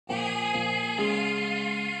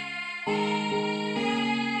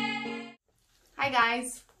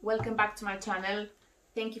guys, welcome back to my channel.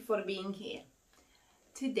 Thank you for being here.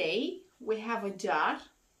 Today we have a jar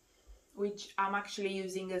which I'm actually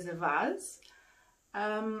using as a vase,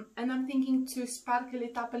 and I'm thinking to sparkle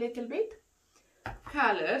it up a little bit.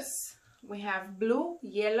 Colors, we have blue,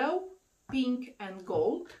 yellow, pink and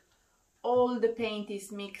gold. All the paint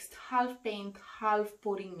is mixed, half paint, half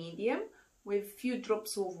pouring medium, with few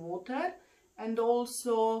drops of water and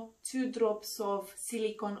also 2 drops of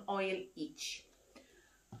silicone oil each.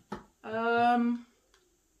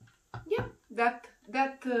 Yeah,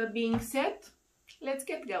 that being said, let's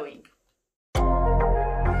get going.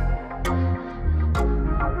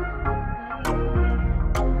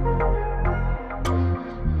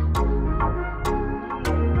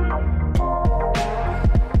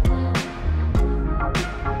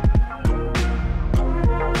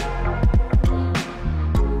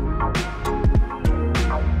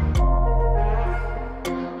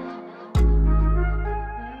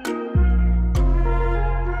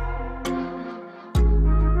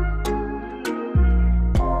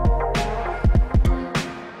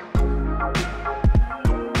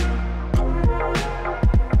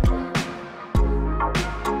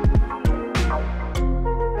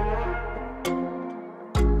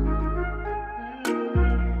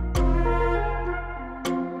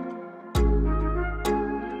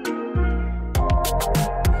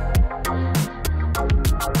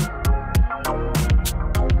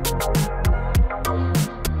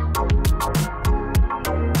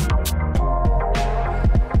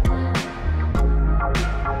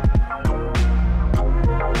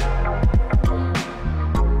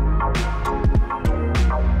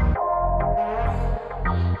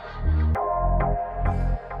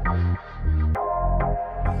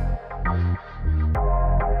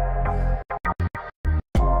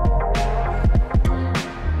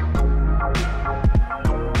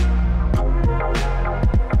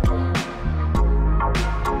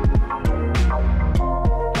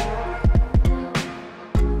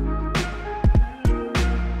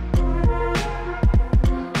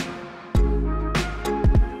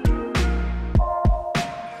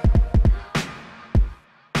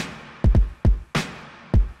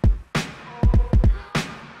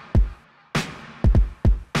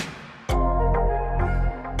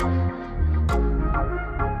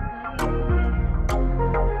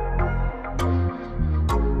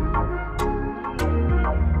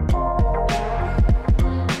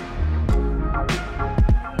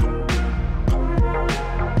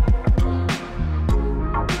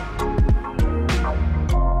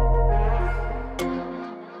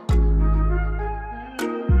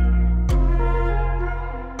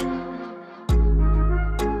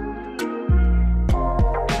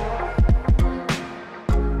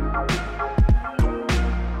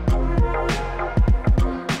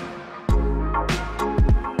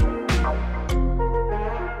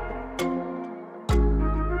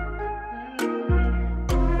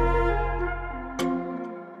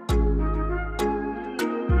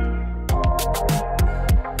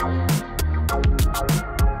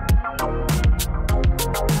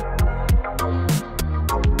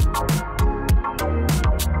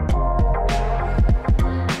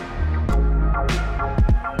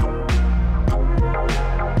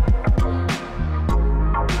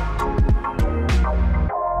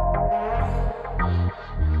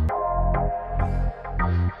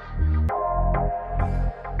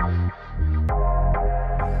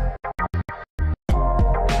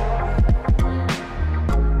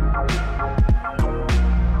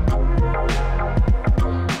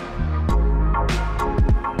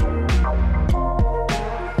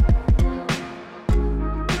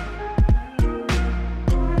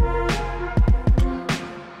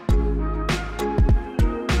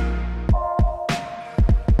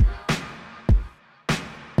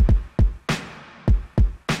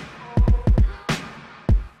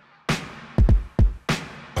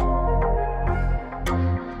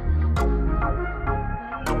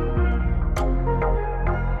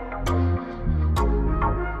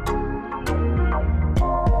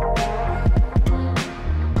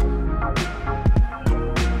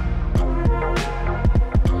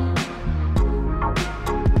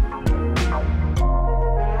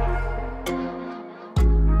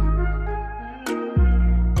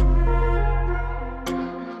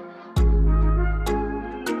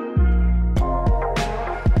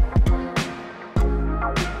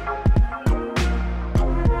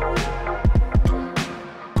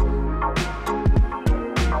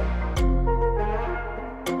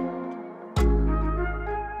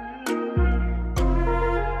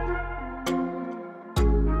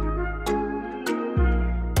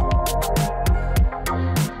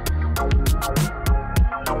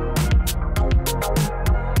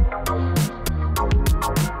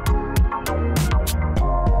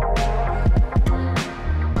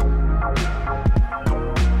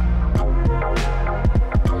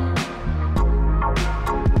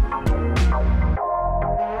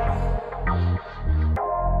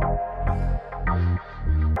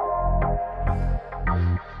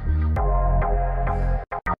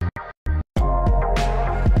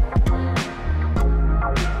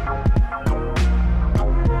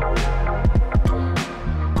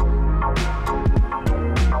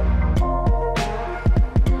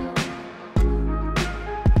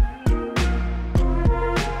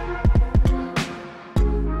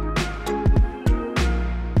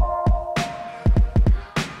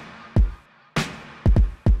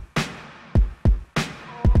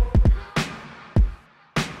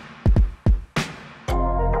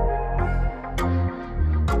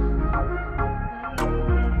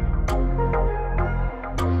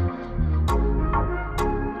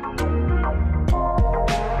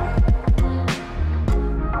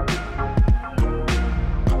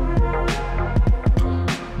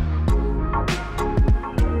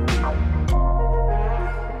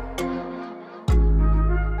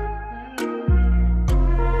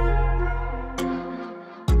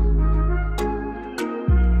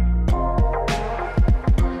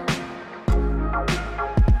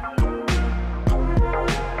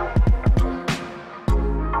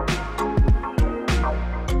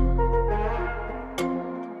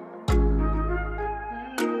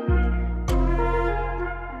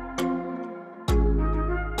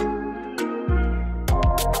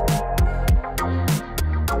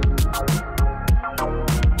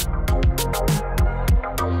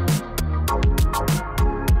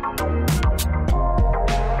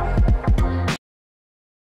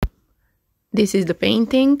 This is the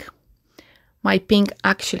painting. My pink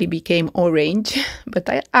actually became orange, but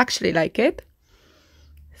I actually like it.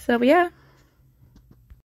 So yeah.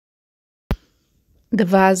 The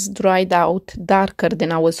vase dried out darker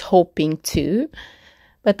than I was hoping to,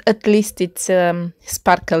 but at least it's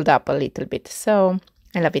sparkled up a little bit. So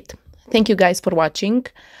I love it. Thank you guys for watching.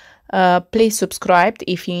 Please subscribe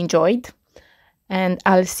if you enjoyed, and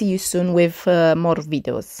I'll see you soon with more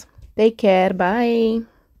videos. Take care. Bye.